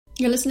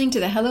You're listening to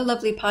the Hello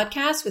Lovely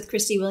podcast with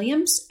Christy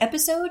Williams,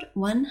 episode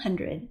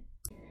 100.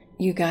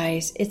 You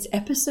guys, it's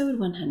episode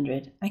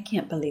 100. I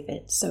can't believe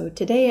it. So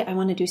today I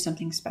want to do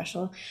something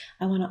special.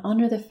 I want to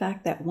honor the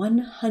fact that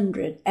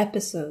 100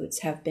 episodes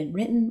have been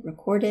written,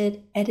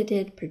 recorded,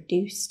 edited,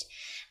 produced,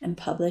 and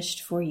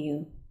published for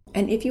you.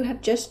 And if you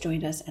have just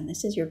joined us and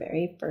this is your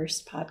very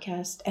first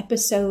podcast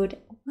episode,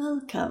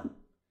 welcome.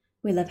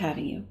 We love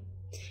having you.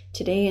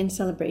 Today, in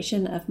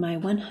celebration of my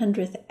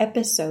 100th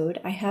episode,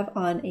 I have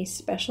on a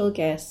special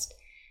guest,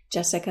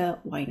 Jessica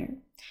Weiner.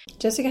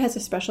 Jessica has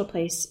a special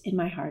place in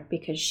my heart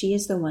because she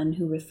is the one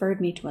who referred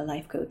me to a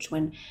life coach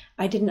when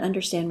I didn't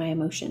understand my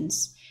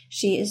emotions.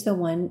 She is the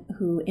one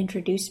who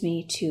introduced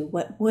me to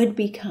what would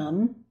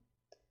become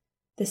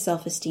the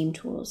self-esteem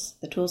tools,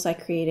 the tools I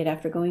created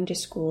after going to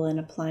school and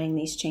applying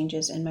these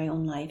changes in my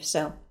own life.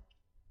 So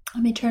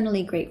I'm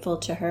eternally grateful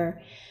to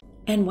her.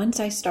 And once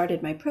I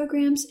started my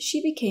programs,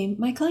 she became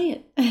my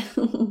client.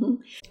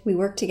 We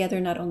work together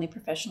not only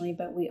professionally,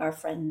 but we are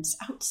friends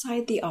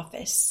outside the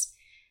office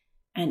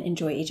and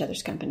enjoy each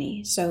other's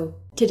company. So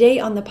today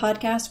on the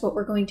podcast, what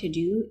we're going to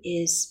do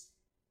is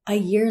a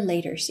year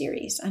later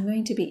series. I'm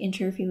going to be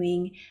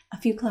interviewing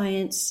a few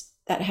clients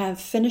that have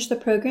finished the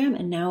program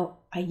and now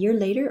a year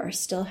later are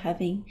still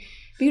having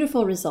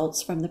beautiful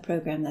results from the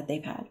program that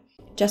they've had.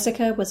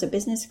 Jessica was a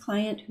business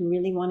client who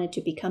really wanted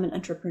to become an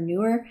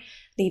entrepreneur,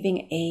 leaving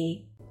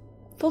a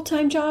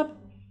full-time job.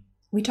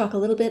 We talk a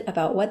little bit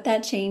about what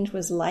that change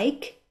was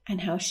like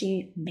and how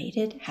she made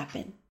it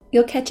happen.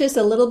 You'll catch us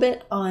a little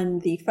bit on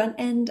the front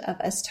end of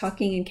us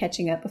talking and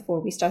catching up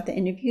before we start the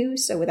interview.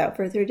 So without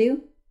further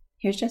ado,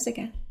 here's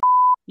Jessica.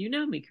 You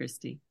know me,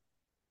 Christy.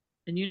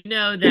 And you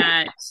know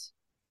that,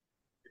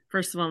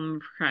 first of all, I'm a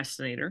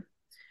procrastinator.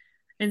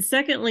 And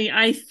secondly,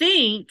 I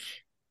think,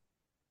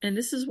 and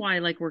this is why I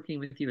like working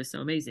with you is so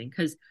amazing,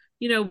 because,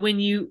 you know,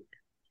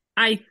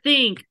 I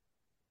think,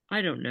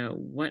 I don't know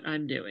what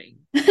I'm doing.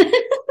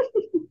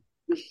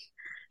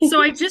 So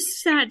I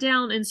just sat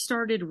down and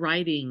started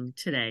writing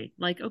today.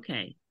 Like,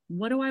 okay,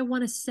 what do I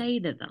want to say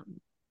to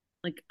them?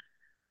 Like,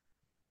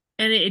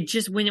 and it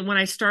just, when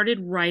I started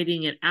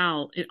writing it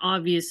out, it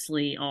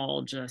obviously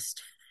all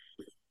just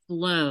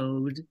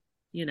flowed,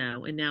 you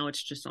know, and now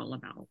it's just all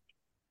about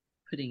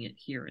putting it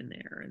here and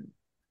there. And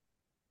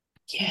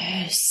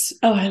yes.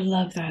 Oh, I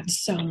love that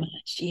so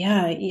much.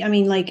 Yeah. I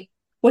mean, like,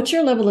 what's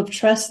your level of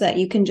trust that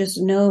you can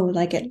just know,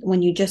 like,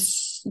 when you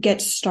just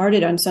get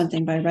started on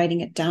something by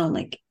writing it down,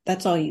 like,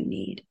 that's all you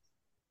need.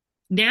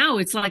 Now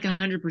it's like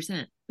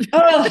 100%.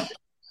 Oh,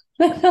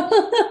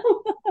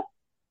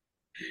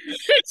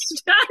 it's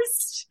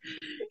just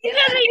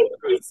getting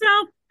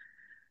myself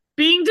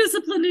being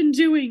disciplined in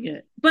doing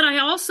it. But I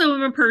also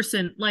am a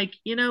person, like,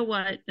 you know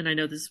what? And I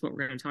know this is what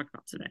we're going to talk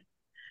about today.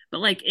 But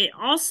like,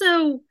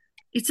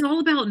 it's all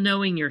about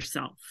knowing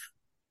yourself.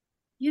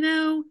 You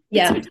know?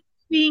 yeah. It's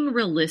being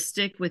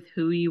realistic with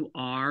who you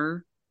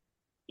are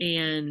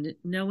and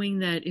knowing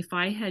that if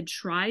I had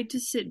tried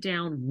to sit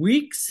down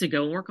weeks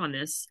ago and work on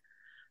this,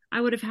 I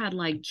would have had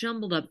like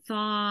jumbled up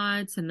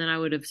thoughts and then I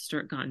would have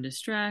gotten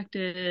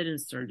distracted and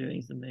started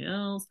doing something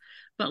else.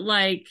 But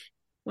like,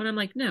 when I'm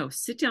like, no,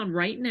 sit down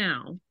right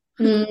now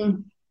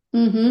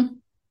Mm-hmm.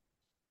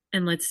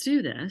 and let's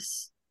do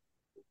this.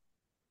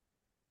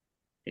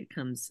 It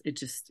comes.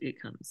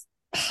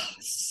 Oh,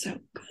 so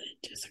good,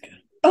 Jessica.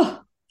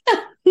 Oh.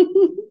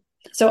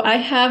 So I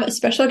have a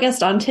special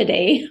guest on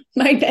today,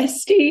 my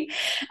bestie,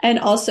 and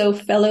also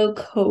fellow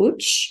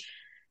coach,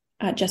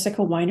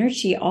 Jessica Weiner.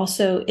 She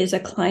also is a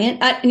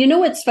client. And you know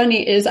what's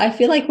funny is I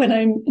feel like when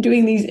I'm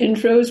doing these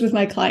intros with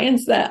my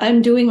clients that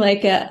I'm doing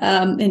like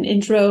an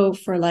intro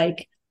for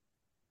like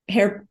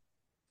hair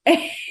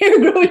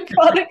growing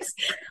products.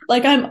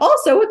 Like I'm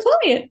also a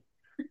client.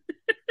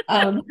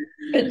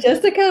 But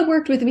Jessica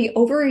worked with me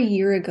over a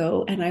year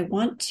ago, and I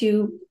want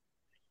to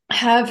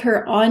have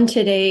her on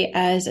today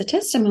as a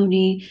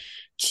testimony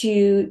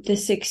to the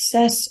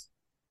success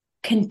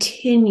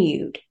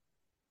continued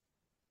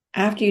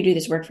after you do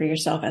this work for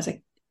yourself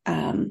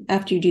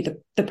after you do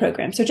the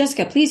program. So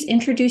Jessica, please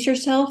introduce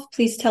yourself.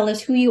 Please tell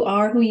us who you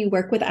are, who you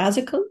work with as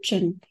a coach,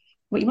 and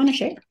what you want to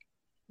share.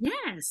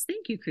 Yes,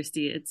 thank you,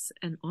 Christy. It's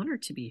an honor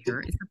to be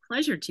here. It's a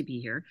pleasure to be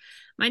here.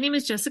 My name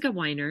is Jessica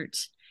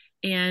Weinert,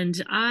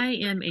 and I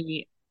am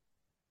a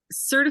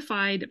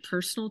certified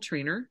personal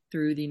trainer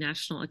through the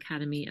National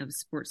Academy of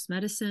Sports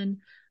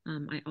Medicine.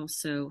 I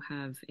also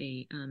have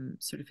a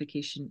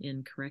certification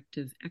in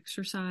corrective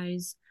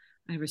exercise.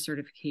 I have a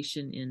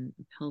certification in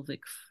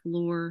pelvic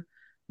floor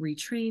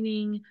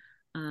retraining,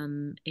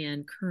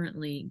 and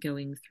currently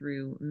going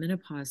through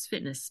menopause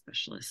fitness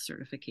specialist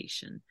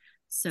certification.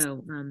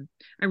 So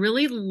I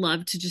really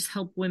love to just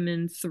help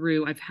women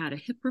through. I've had a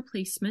hip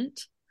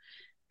replacement,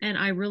 and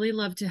I really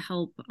love to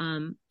help,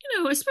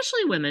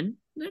 especially women.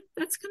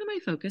 That's kind of my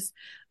focus.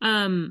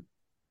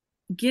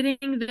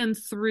 Getting them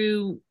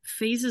through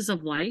phases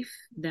of life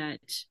that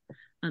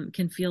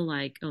can feel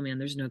like, oh man,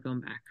 there's no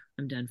going back.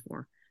 I'm done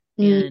for.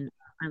 And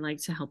I like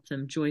to help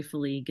them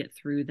joyfully get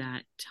through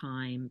that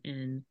time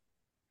and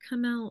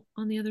come out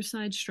on the other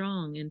side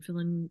strong and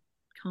feeling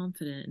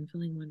confident and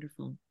feeling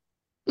wonderful.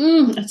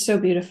 That's so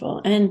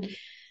beautiful. And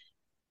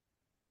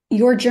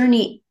your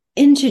journey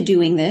into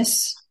doing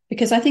this,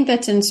 because I think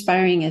that's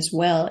inspiring as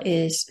well,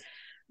 is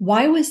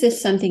why was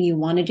this something you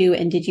want to do?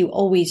 And did you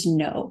always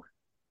know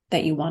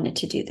that you wanted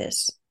to do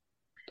this?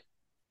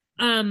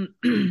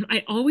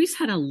 I always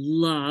had a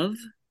love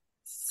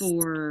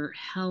for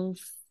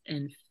health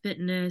and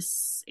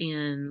fitness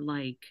and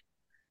like,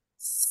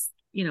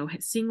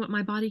 seeing what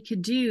my body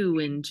could do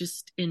and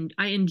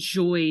I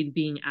enjoyed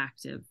being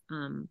active.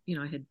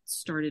 I had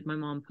started, my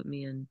mom put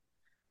me in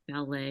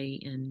ballet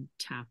and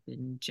tap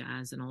and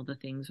jazz and all the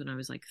things when I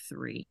was like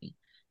 3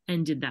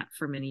 and did that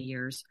for many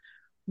years,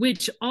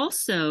 which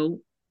also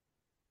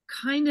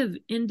kind of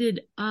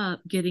ended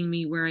up getting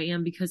me where I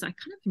am because I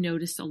kind of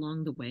noticed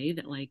along the way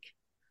that like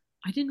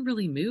I didn't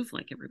really move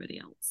like everybody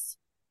else.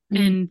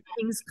 And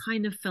things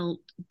kind of felt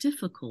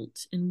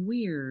difficult and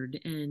weird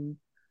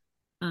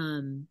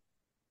um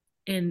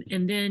and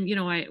then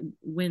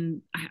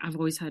I've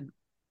always had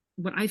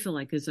what I feel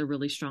like is a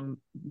really strong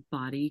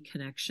body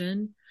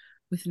connection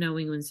with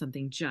knowing when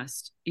something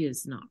just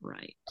is not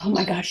right. Oh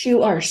my gosh,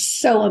 you are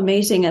so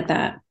amazing at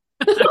that.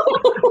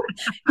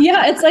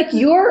 Yeah, it's like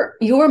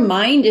your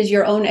mind is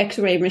your own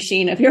x-ray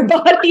machine of your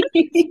body.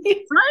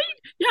 Right?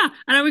 Yeah.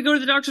 And I would go to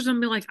the doctors and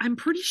be like, I'm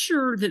pretty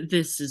sure that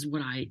this is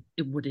what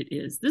it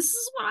is. This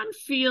is what I'm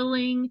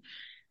feeling.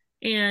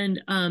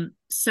 And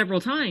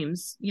several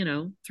times,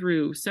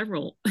 through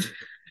several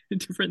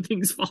different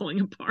things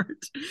falling apart,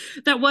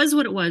 that was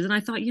what it was. And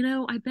I thought,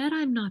 I bet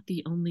I'm not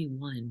the only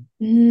one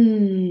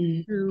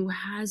who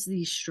has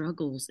these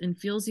struggles and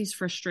feels these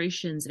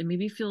frustrations and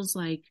maybe feels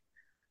like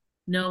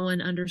no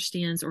one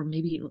understands, or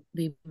maybe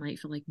they might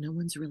feel like no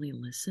one's really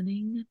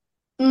listening.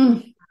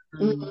 And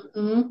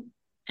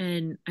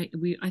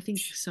I think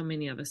so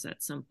many of us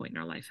at some point in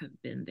our life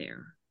have been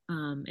there.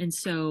 And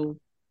so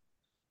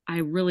I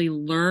really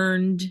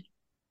learned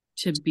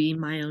to be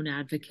my own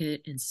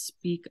advocate and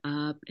speak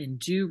up and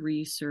do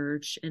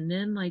research. And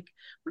then like,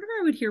 whenever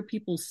I would hear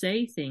people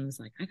say things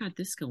like, I got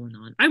this going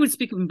on, I would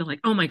speak up and be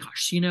like, oh my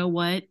gosh, you know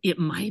what? It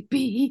might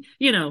be,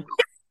 and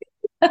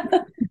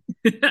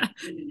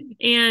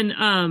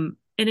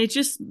it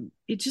just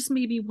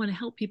made me want to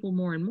help people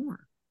more and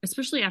more,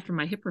 especially after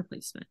my hip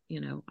replacement.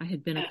 I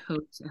had been a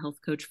health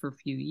coach for a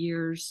few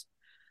years,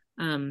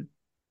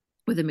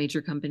 with a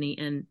major company.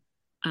 And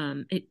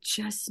it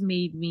just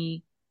made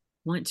me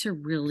want to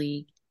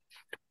really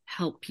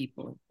help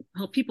people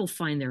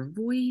find their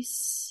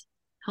voice,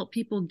 help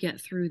people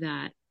get through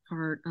that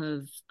part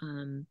of,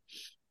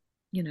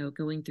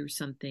 going through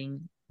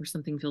something where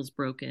something feels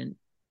broken,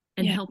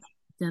 and help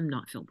them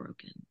not feel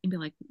broken and be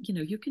like,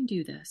 you can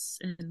do this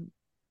and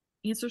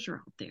answers are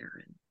out there.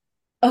 And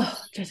oh,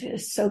 that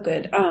is so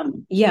good.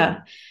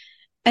 Yeah.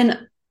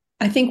 And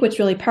I think what's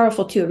really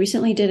powerful too, I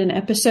recently did an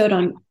episode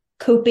on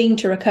coping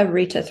to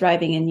recovery to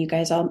thriving, and you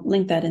guys, I'll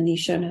link that in these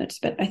show notes.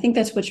 But I think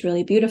that's what's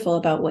really beautiful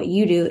about what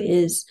you do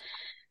is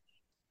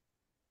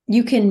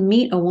you can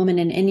meet a woman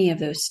in any of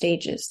those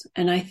stages.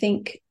 And I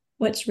think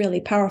what's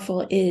really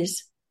powerful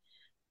is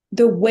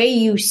the way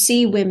you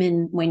see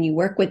women when you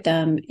work with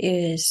them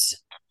is,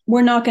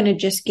 we're not going to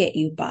just get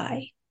you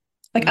by.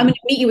 Like, I'm going to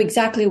meet you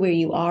exactly where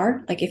you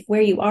are. Like, if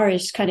where you are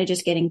is kind of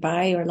just getting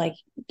by, or like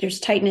there's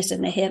tightness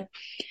in the hip,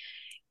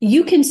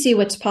 you can see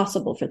what's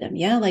possible for them.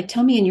 Yeah. Like,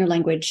 tell me in your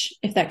language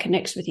if that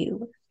connects with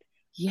you.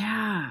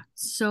 Yeah,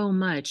 so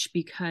much,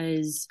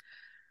 because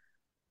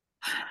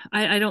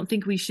I don't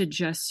think we should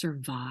just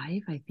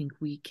survive. I think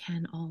we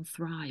can all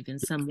thrive in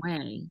some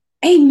way.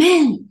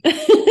 Amen.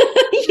 Yes,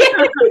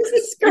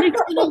 it's going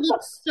to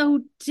look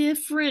so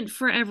different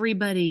for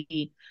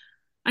everybody.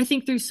 I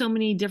think there's so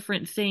many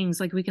different things,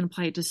 like we can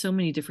apply it to so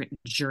many different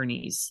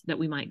journeys that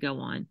we might go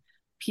on.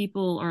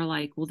 People are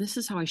like, well, this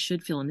is how I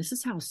should feel, and this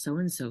is how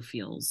so-and-so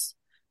feels,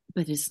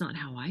 but it's not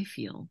how I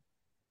feel.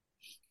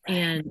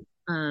 Right.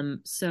 And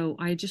so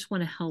I just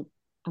want to help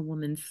a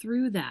woman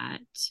through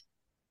that,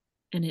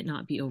 and it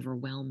not be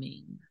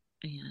overwhelming,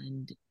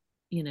 and,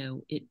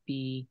 it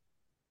be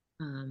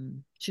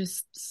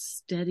just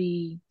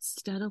steadily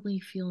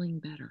feeling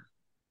better.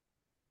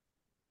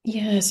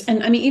 Yes.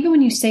 And I mean, even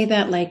when you say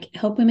that, like,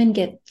 help women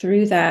get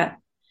through that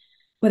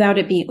without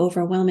it being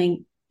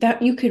overwhelming,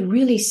 that you could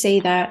really say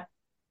that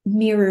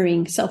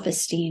mirroring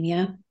self-esteem.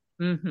 Yeah.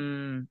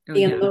 Mm-hmm.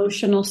 The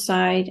emotional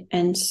side.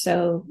 And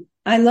so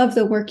I love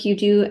the work you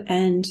do.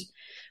 And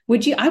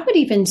I would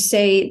even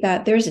say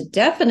that there's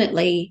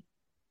definitely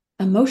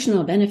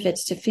emotional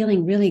benefits to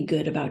feeling really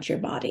good about your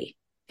body.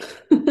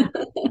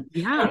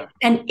 Yeah.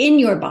 And in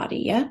your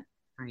body. Yeah.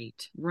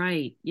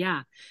 Right.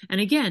 Yeah. And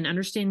again,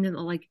 understanding that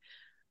like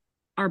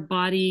our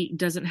body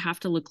doesn't have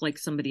to look like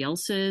somebody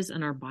else's,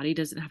 and our body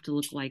doesn't have to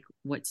look like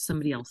what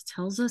somebody else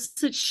tells us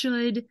it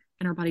should.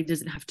 And our body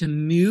doesn't have to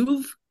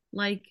move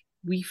like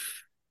we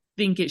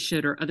think it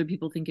should, or other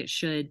people think it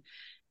should.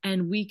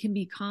 And we can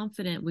be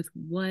confident with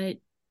and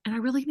I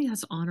really think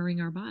that's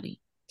honoring our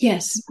body.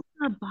 Yes.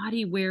 Our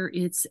body where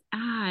it's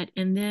at,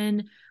 and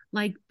then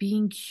like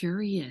being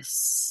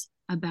curious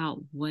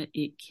about what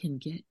it can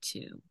get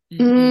to.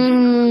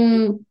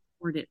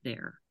 record it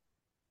there.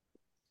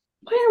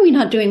 Why are we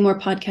not doing more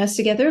podcasts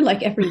together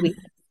like every week?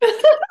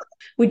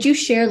 Would you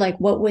share like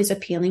what was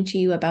appealing to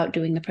you about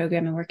doing the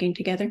program and working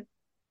together?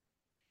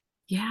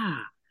 Yeah.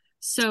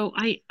 So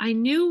I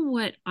knew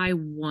what I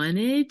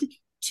wanted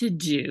to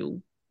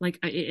do. Like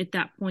at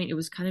that point, it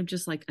was kind of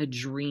just like a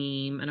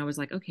dream. And I was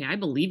like, okay, I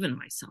believe in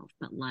myself,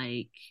 but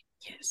like,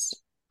 Yes.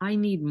 I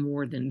need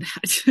more than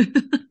that.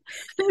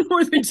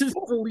 More than just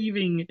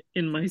believing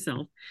in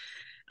myself.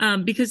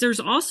 Because there's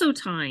also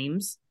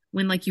times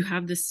when like you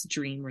have this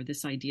dream or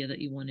this idea that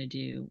you want to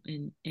do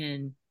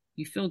and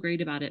you feel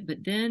great about it,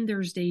 but then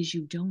there's days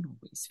you don't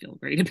always feel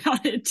great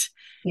about it.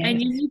 Yes. And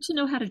you need to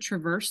know how to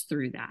traverse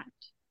through that.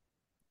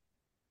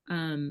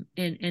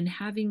 And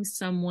having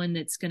someone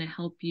that's going to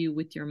help you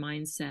with your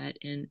mindset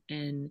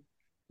and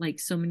like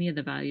so many of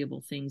the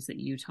valuable things that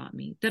you taught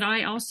me that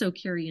I also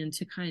carry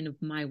into kind of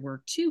my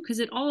work too, because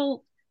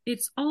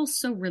it's all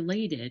so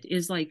related,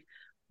 is like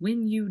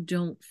when you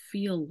don't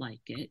feel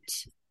like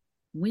it,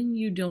 when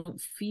you don't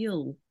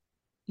feel,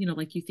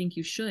 like you think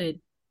you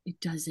should, it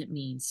doesn't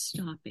mean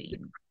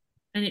stopping.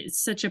 And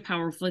it's such a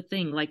powerful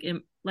thing.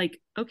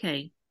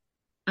 Okay,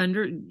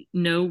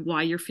 know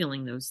why you're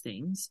feeling those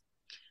things.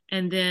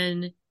 And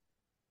then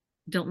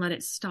don't let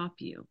it stop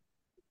you.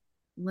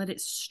 Let it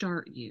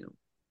start you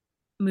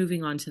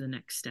moving on to the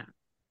next step.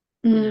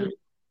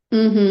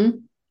 Mm-hmm.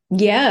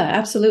 Yeah,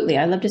 absolutely.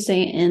 I love to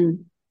say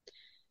in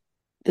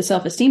the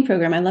self-esteem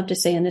program, I love to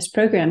say in this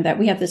program that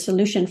we have the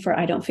solution for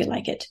I don't feel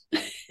like it.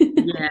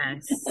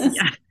 Yes.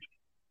 Yeah.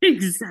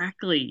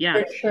 Exactly.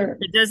 Yeah. For sure.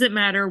 It doesn't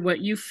matter what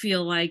you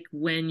feel like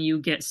when you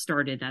get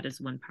started. That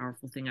is one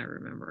powerful thing I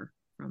remember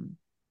from.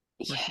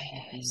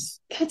 Yes,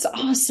 that's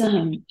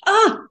awesome.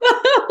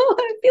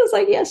 It feels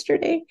like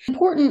yesterday.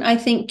 Important, I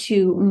think,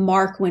 to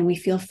mark when we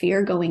feel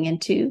fear going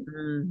into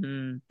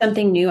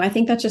something new. I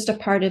think that's just a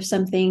part of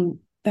something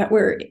that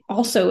we're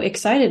also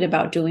excited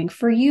about doing.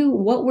 For you,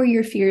 what were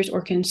your fears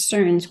or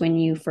concerns when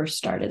you first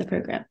started the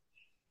program?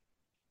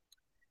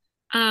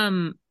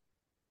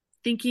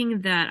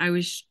 Thinking that I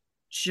was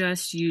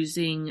just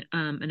using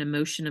an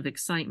emotion of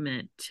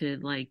excitement to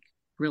like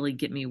really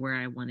get me where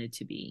I wanted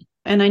to be.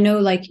 And I know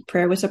like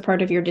prayer was a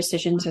part of your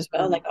decisions as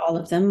well, like all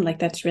of them, like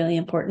that's really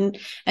important.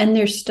 And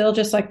there's still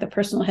just like the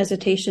personal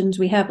hesitations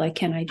we have, like,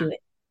 can I do it?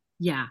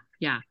 Yeah.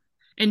 Yeah.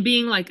 And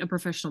being like a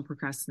professional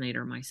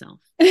procrastinator myself,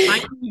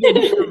 I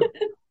needed help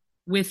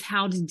with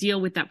how to deal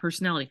with that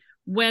personality,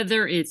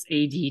 whether it's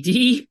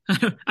ADD,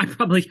 I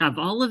probably have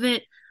all of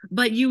it,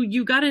 but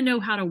you got to know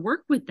how to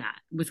work with that,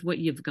 with what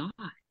you've got.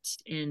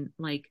 And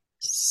like,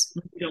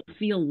 when you don't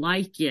feel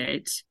like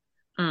it,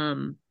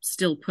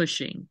 still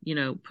pushing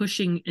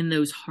in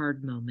those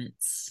hard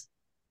moments.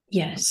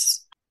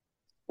 Yes.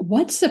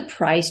 What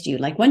surprised you?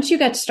 Like once you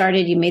got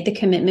started, you made the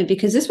commitment,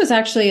 because this was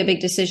actually a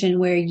big decision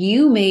where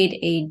you made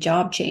a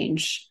job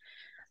change.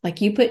 Like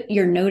you put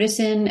your notice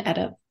in at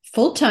a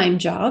full-time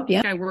job.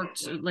 Yeah. I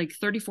worked like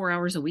 34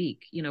 hours a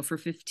week, for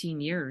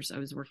 15 years. I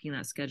was working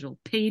that schedule,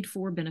 paid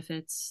for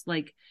benefits.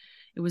 Like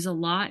it was a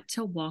lot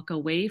to walk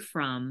away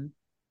from.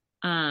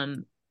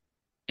 And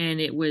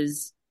it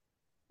was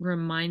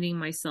reminding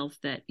myself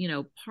that,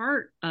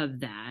 part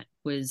of that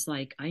was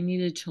like, I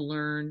needed to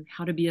learn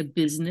how to be a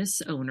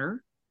business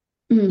owner,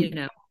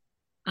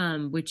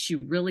 which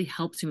you really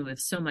helped me with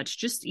so much,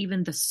 just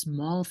even the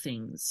small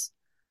things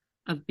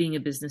of being a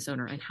business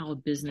owner and how a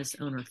business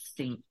owner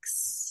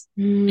thinks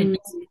and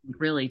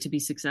really to be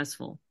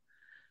successful.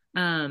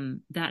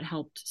 That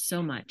helped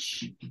so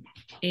much.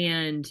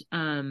 And,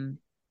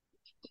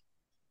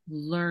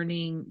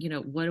 learning,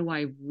 what do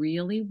I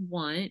really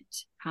want?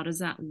 How does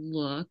that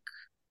look?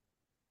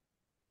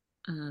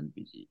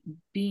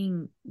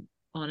 Being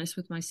honest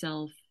with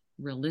myself,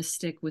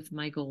 realistic with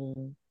my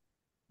goal.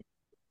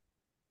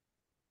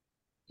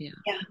 Yeah.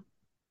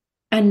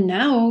 And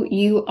now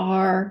you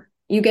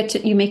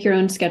make your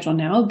own schedule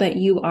now, but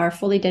you are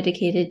fully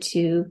dedicated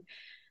to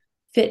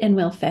Fit and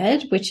Well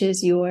Fed, which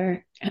is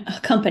your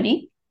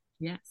company.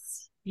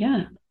 Yes.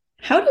 Yeah.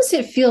 How does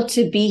it feel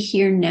to be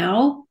here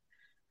now?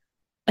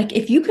 Like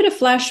if you could have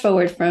flashed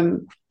forward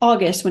from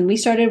August when we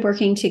started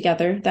working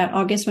together, that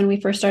August when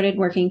we first started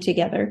working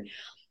together,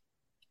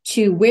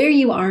 to where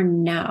you are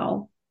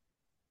now,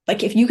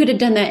 like if you could have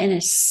done that in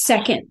a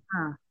second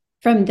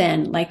from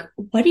then, like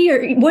what do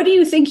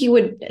you think you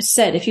would have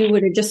said if you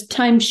would have just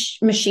time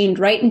machined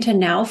right into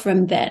now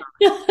from then?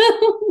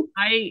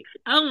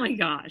 Oh my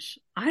gosh,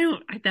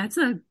 that's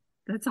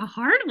a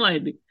hard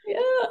one. Yeah.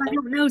 I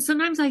don't know.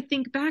 Sometimes I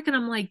think back and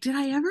I'm like, did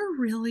I ever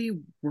really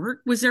work?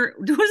 Was I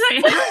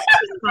ever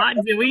not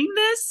doing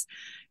this?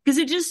 Because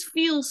it just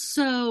feels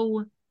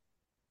so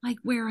like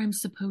where I'm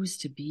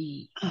supposed to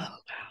be. Oh,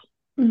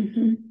 wow.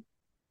 Mm-hmm.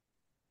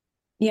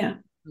 Yeah.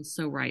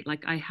 So right.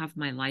 Like I have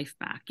my life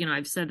back.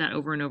 I've said that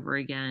over and over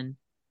again.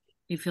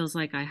 It feels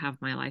like I have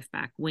my life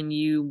back when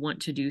you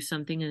want to do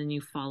something and then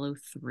you follow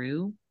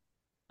through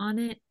on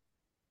it.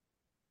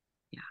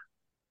 Yeah.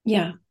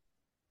 Yeah.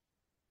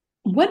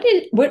 What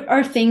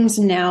are things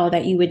now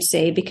that you would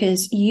say,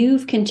 because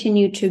you've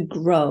continued to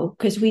grow,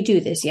 because we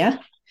do this, yeah?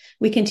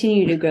 we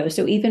continue to grow.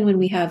 So even when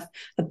we have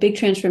a big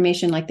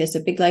transformation like this,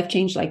 a big life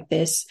change like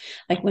this,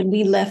 like when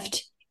we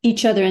left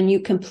each other and you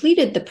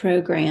completed the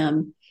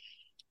program,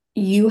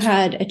 you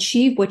had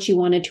achieved what you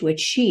wanted to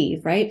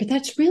achieve, right? But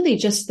that's really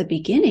just the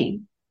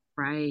beginning.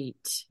 Right.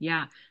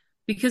 Yeah.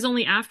 Because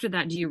only after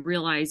that do you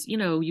realize,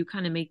 you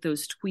kind of make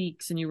those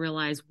tweaks and you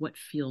realize what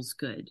feels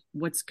good,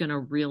 what's going to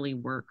really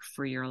work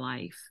for your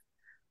life.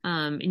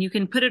 And you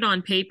can put it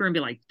on paper and be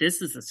like,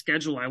 this is a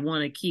schedule I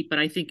want to keep. But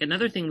I think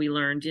another thing we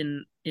learned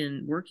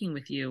in working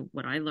with you,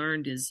 what I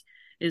learned is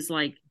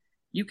like,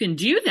 you can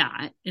do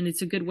that. And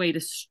it's a good way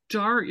to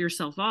start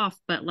yourself off,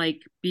 but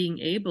like being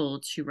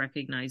able to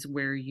recognize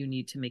where you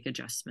need to make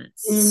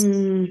adjustments.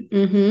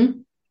 Mm-hmm.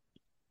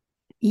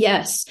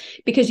 Yes,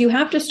 because you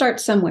have to start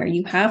somewhere.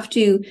 You have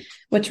to,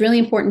 what's really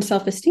important,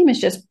 self-esteem is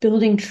just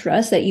building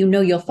trust that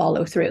you'll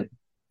follow through.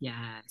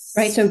 Yes.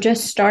 Right. So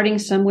just starting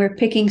somewhere,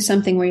 picking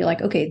something where you're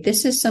like, okay,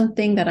 this is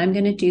something that I'm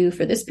going to do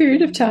for this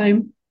period of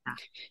time,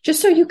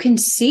 just so you can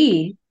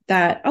see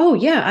that, oh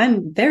yeah,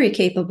 I'm very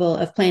capable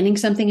of planning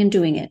something and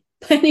doing it,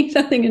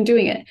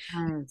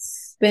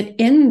 Yes. But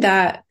in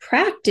that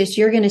practice,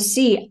 you're going to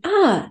see,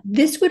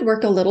 this would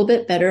work a little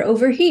bit better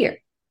over here.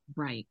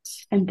 Right.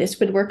 And this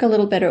would work a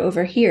little better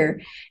over here.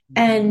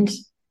 Mm-hmm. And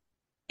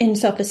in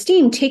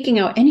self-esteem, taking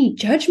out any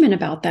judgment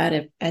about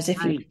that as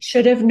if you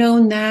should have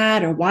known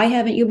that, or why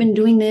haven't you been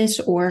doing this,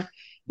 or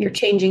you're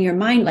changing your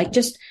mind, like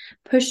just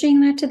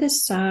pushing that to the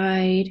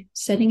side,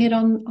 setting it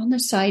on the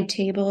side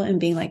table and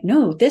being like,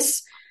 no,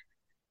 this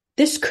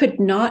could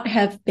not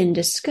have been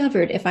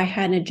discovered if I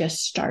hadn't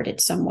just started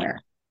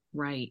somewhere.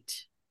 Right.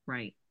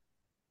 Right.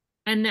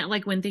 And that,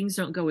 like, when things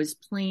don't go as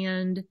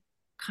planned,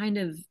 kind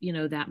of,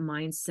 that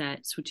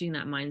mindset, switching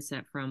that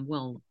mindset from,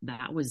 well,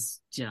 that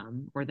was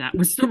dumb, or that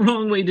was the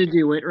wrong way to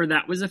do it, or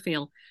that was a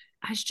fail,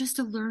 as just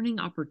a learning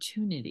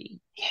opportunity.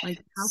 Yes.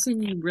 Like, how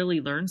can you really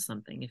learn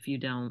something if you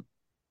don't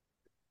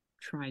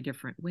try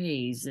different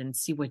ways and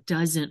see what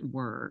doesn't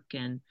work?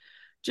 And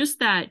just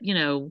that,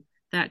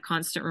 that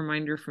constant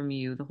reminder from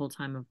you the whole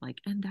time of like,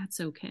 and that's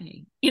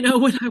okay.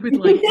 When I would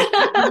like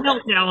a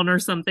meltdown or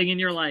something, and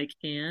you're like,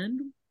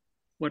 and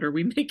what are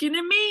we making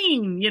it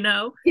mean?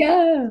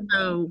 Yeah.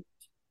 So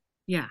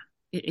yeah,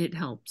 it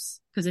helps,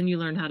 because then you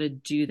learn how to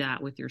do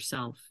that with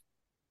yourself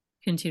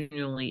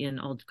continually in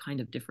all kind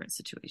of different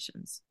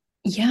situations.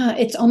 Yeah.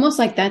 It's almost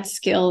like that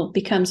skill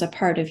becomes a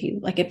part of you.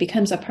 Like it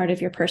becomes a part of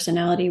your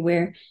personality,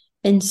 where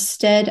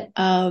instead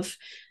of,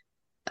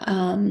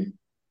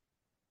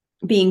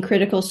 being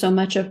critical so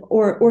much of,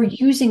 or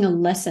using a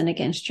lesson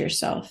against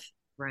yourself.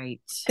 Right.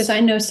 Because I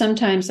know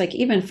sometimes, like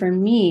even for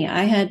me,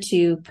 I had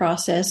to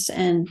process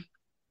and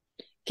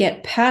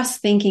get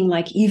past thinking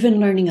like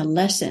even learning a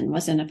lesson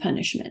wasn't a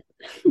punishment.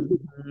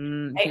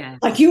 Mm-hmm. Right? Yes.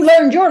 Like, you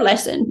learned your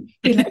lesson.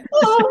 Be like,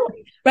 oh,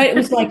 right. It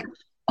was like,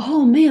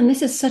 oh man,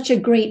 this is such a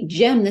great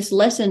gem. This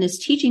lesson is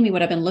teaching me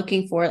what I've been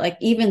looking for. Like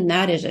even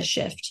that is a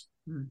shift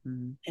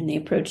in the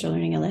approach to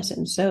learning a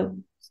lesson. So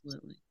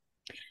absolutely.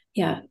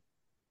 Yeah.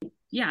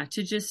 Yeah.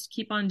 To just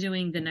keep on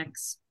doing the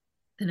next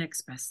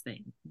best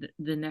thing,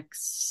 the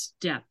next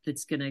step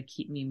that's going to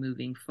keep me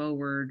moving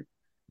forward.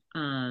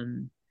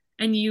 And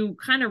you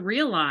kind of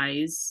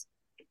realize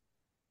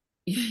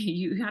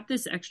you have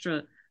this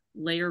extra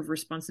layer of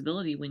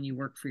responsibility when you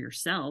work for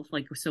yourself.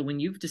 Like, so when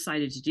you've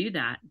decided to do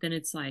that, then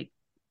it's like,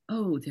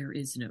 oh, there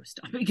is no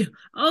stopping.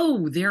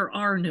 Oh, there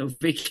are no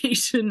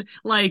vacation.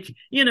 Like,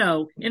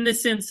 in the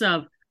sense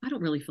of, I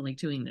don't really feel like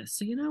doing this.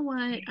 So you know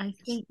what? I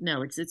think,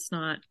 no, it's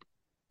not,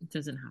 it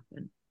doesn't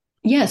happen.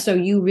 Yeah. So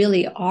you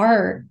really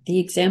are the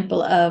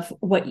example of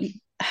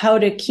how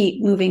to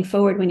keep moving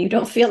forward when you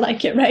don't feel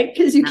like it, right?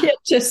 Because you can't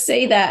just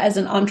say that as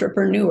an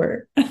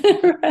entrepreneur.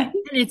 Right?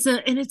 And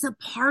it's a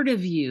part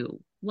of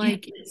you.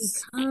 Like,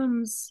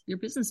 your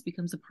business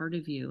becomes a part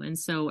of you. And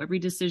so every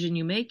decision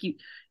you make, you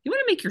want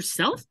to make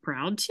yourself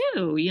proud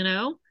too,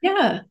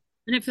 Yeah.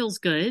 And it feels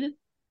good.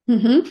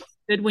 Mm-hmm.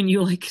 Good when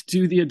you like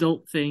do the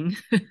adult thing.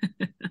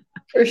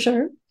 For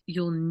sure.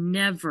 You'll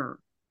never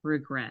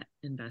regret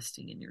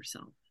investing in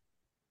yourself.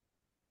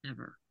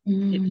 Never.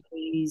 It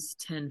pays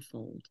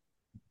tenfold.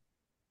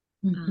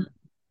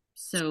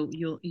 So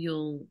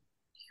you'll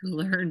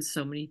learn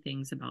so many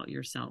things about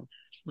yourself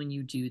when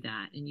you do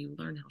that, and you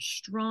learn how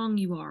strong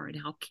you are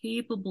and how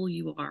capable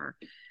you are,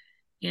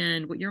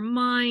 and what your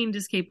mind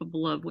is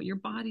capable of, what your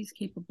body's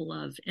capable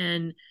of,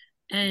 and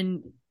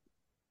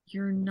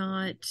you're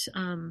not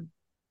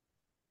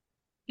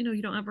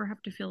you don't ever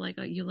have to feel like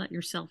you let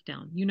yourself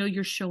down.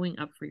 You're showing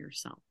up for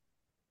yourself.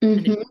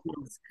 And it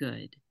feels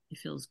good. It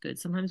feels good.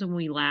 Sometimes when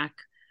we lack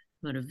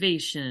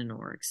motivation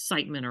or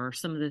excitement or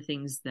some of the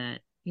things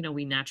that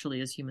we naturally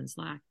as humans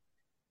lack,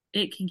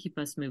 it can keep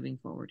us moving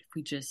forward if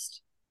we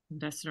just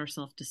invest in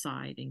ourselves,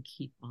 decide, and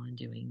keep on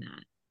doing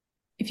that.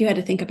 If you had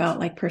to think about,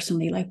 like,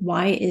 personally, like,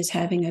 why is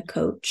having a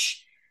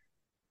coach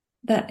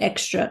that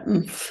extra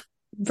oomph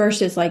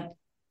versus like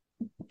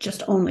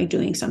just only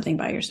doing something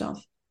by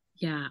yourself?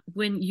 Yeah,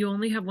 when you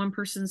only have one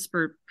person's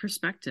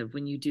perspective,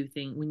 when you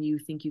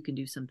think you can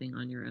do something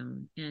on your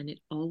own, and it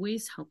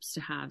always helps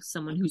to have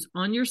someone who's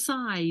on your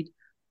side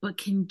but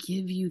can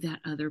give you that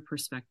other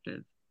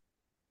perspective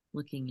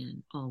looking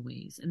in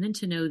always. And then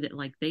to know that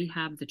like they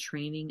have the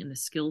training and the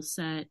skill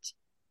set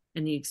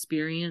and the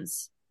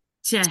experience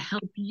to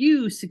help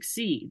you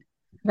succeed.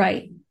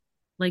 Right.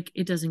 Like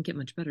it doesn't get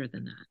much better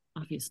than that.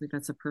 Obviously,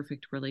 that's a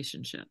perfect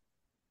relationship.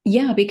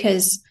 Yeah,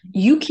 because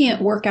you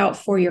can't work out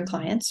for your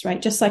clients,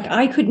 right? Just like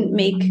I couldn't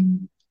make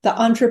the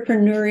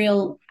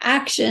entrepreneurial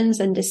actions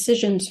and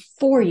decisions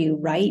for you,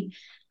 right?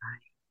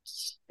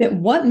 But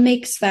what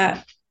makes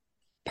that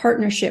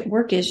partnership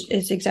work is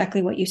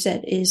exactly what you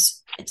said,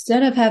 is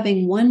instead of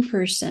having one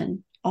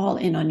person all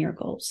in on your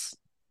goals,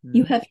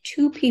 you have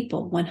two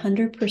people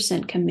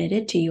 100%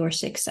 committed to your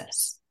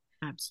success.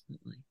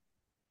 Absolutely.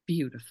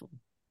 Beautiful.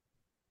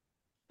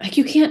 Like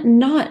you can't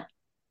not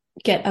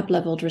get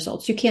up-leveled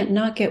results. You can't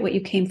not get what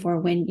you came for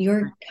when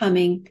you're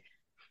coming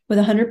with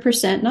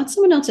 100%, not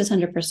someone else's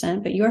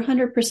 100%, but your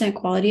 100%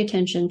 quality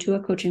attention to a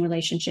coaching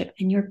relationship,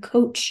 and your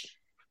coach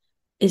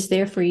is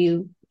there for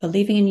you,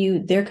 believing in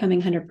you. They're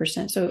coming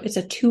 100%. So it's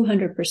a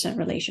 200%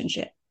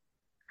 relationship.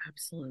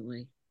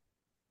 Absolutely.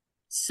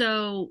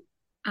 So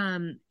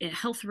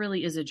health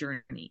really is a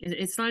journey.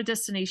 It's not a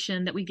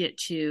destination that we get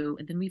to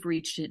and then we've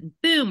reached it and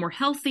boom, we're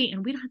healthy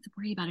and we don't have to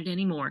worry about it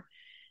anymore.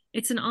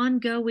 It's an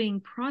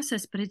ongoing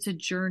process, but it's a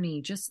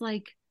journey, just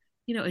like,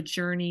 a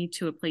journey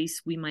to a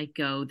place we might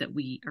go that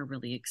we are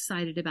really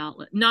excited about.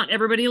 Not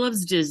everybody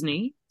loves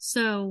Disney,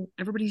 so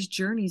everybody's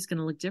journey is going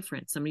to look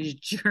different. Somebody's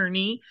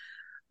journey,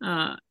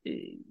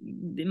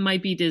 it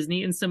might be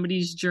Disney, and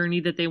somebody's journey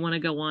that they want to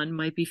go on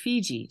might be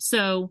Fiji.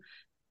 So,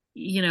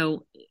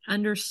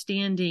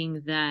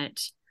 understanding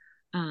that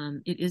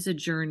it is a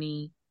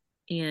journey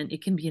and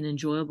it can be an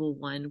enjoyable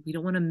one. We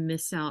don't want to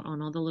miss out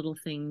on all the little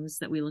things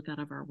that we look out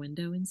of our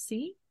window and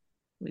see,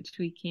 which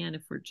we can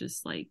if we're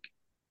just like,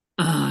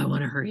 oh, I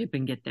want to hurry up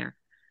and get there.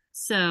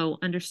 So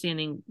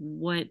understanding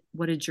what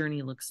a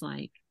journey looks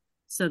like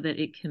so that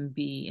it can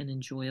be an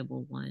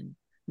enjoyable one,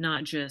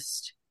 not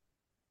just,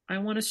 I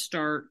want to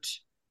start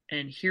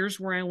and here's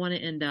where I want to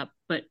end up,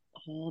 but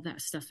all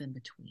that stuff in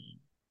between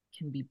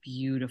can be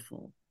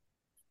beautiful.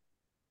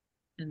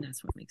 And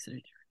that's what makes it a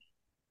journey.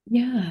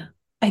 Yeah.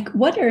 Like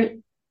what are,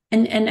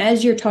 and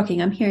as you're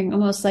talking, I'm hearing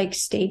almost like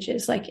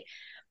stages, like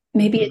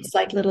maybe it's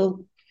like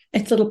little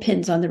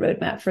pins on the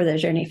roadmap for the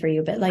journey for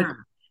you, but like,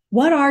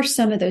 what are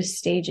some of those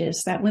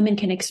stages that women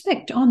can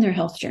expect on their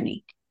health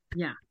journey?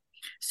 Yeah.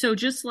 So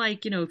just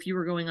like, if you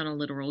were going on a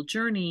literal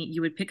journey,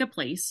 you would pick a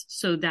place.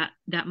 So that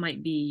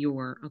might be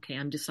your, okay,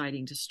 I'm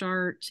deciding to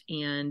start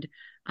and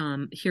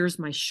here's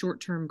my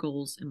short-term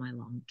goals and my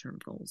long-term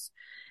goals.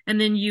 And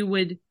then you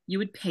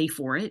would pay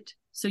for it.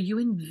 So you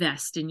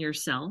invest in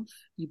yourself,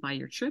 you buy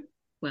your trip.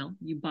 Well,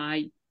 you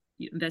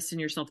invest in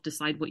yourself,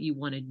 decide what you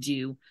want to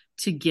do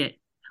to get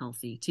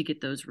healthy, to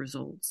get those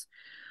results.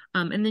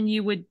 And then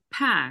you would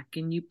pack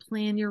and you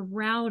plan your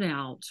route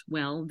out.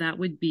 Well, that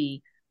would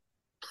be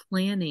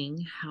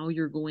planning how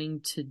you're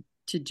going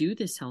to do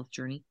this health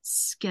journey,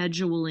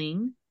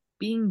 scheduling,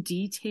 being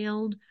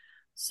detailed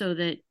so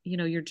that,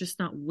 you're just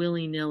not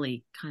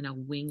willy-nilly kind of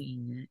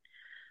winging it.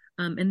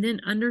 And then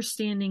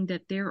understanding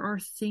that there are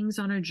things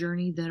on a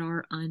journey that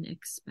are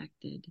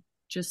unexpected,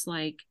 just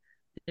like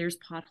there's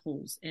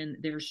potholes and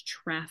there's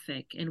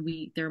traffic and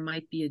there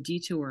might be a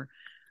detour.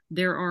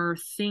 There are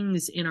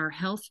things in our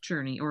health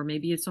journey, or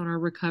maybe it's on our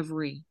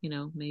recovery.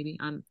 Maybe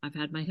I've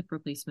had my hip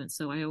replacement,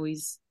 so I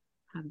always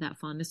have that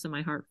fondness in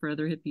my heart for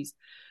other hippies.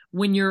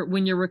 When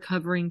you're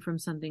recovering from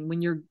something,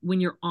 when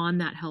you're on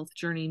that health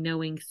journey,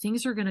 knowing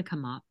things are going to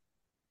come up,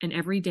 and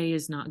every day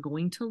is not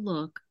going to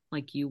look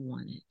like you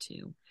want it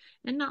to,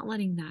 and not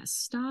letting that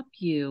stop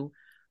you,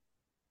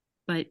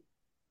 but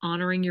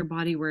honoring your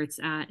body where it's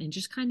at, and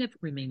just kind of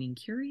remaining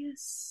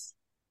curious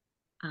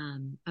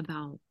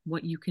about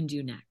what you can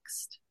do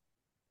next.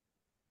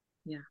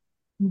 Yeah.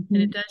 Mm-hmm.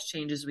 And it does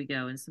change as we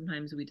go. And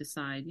sometimes we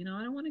decide,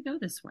 I don't want to go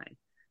this way.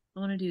 I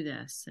want to do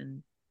this.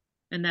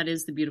 And that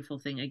is the beautiful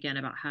thing, again,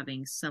 about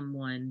having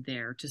someone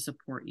there to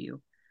support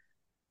you,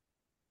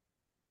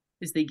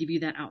 is they give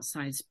you that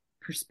outside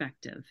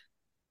perspective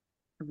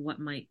of what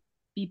might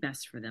be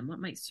best for them, what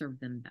might serve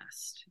them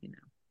best,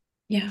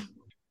 Yeah.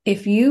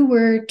 If you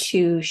were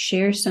to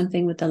share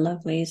something with the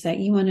lovelies that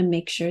you want to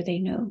make sure they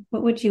know,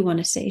 what would you want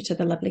to say to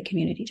the lovely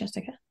community,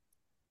 Jessica?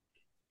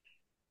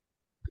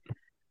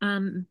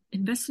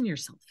 Invest in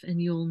yourself,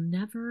 and you'll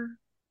never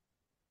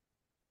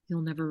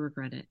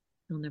regret it.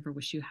 You'll never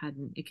wish you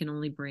hadn't. It can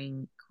only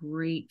bring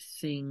great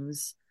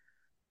things.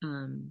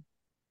 And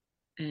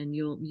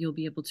you'll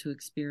be able to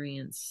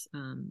experience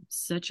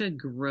such a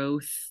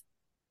growth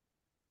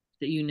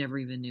that you never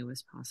even knew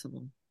was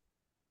possible.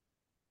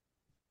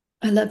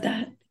 I love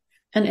that.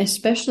 And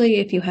especially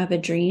if you have a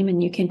dream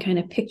and you can kind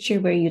of picture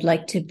where you'd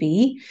like to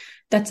be,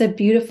 that's a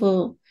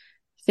beautiful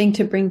thing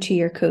to bring to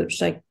your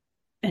coach,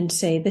 and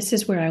say, this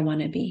is where I want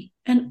to be.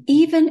 And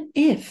even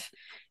if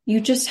you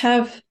just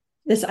have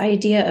this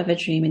idea of a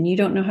dream and you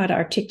don't know how to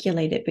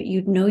articulate it, but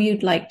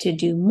you'd like to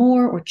do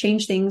more or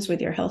change things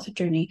with your health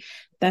journey,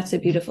 that's a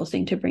beautiful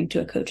thing to bring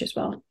to a coach as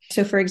well.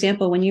 So for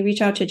example, when you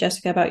reach out to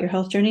Jessica about your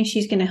health journey,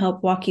 she's going to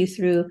help walk you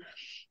through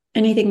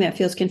anything that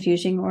feels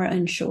confusing or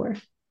unsure.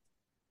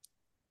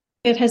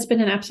 It has been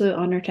an absolute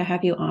honor to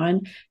have you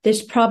on.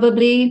 This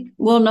probably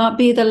will not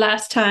be the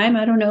last time.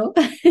 I don't know.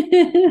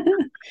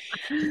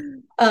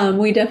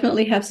 We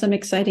definitely have some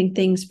exciting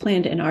things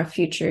planned in our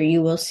future.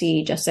 You will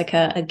see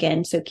Jessica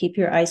again, so keep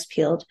your eyes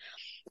peeled.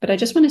 But I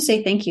just want to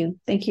say thank you.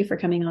 Thank you for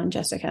coming on,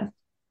 Jessica.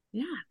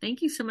 Yeah,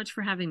 thank you so much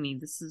for having me.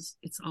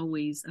 It's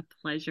always a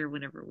pleasure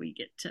whenever we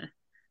get to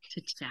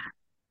chat.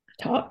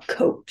 Talk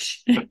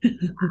coach.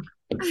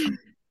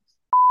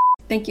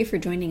 Thank you for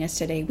joining us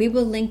today. We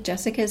will link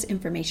Jessica's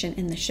information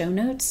in the show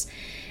notes.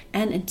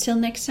 And until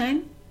next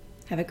time,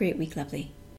 have a great week, lovely.